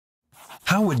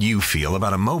How would you feel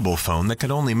about a mobile phone that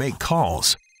could only make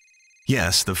calls?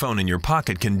 Yes, the phone in your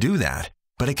pocket can do that,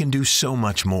 but it can do so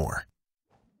much more.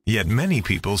 Yet many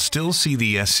people still see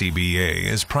the SCBA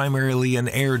as primarily an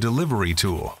air delivery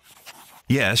tool.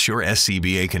 Yes, your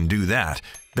SCBA can do that.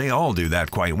 They all do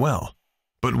that quite well.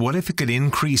 But what if it could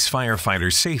increase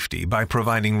firefighter safety by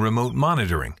providing remote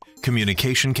monitoring,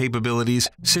 communication capabilities,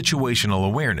 situational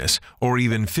awareness, or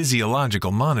even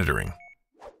physiological monitoring?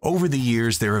 Over the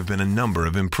years, there have been a number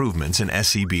of improvements in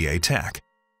SCBA tech,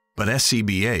 but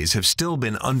SCBAs have still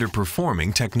been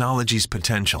underperforming technology's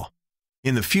potential.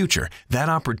 In the future, that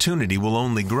opportunity will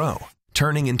only grow,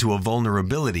 turning into a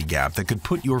vulnerability gap that could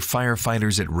put your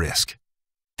firefighters at risk.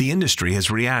 The industry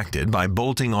has reacted by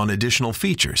bolting on additional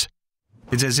features.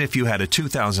 It's as if you had a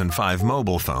 2005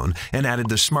 mobile phone and added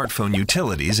the smartphone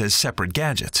utilities as separate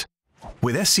gadgets.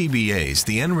 With SCBAs,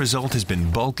 the end result has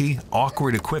been bulky,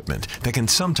 awkward equipment that can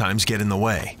sometimes get in the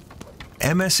way.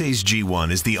 MSA's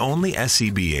G1 is the only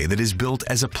SCBA that is built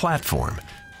as a platform,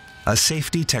 a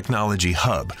safety technology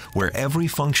hub where every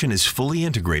function is fully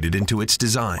integrated into its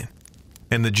design.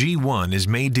 And the G1 is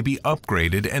made to be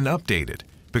upgraded and updated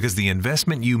because the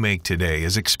investment you make today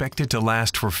is expected to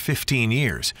last for 15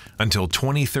 years until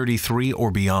 2033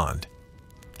 or beyond.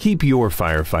 Keep your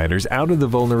firefighters out of the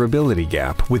vulnerability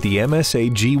gap with the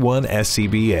MSA G1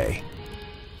 SCBA.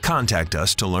 Contact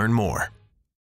us to learn more.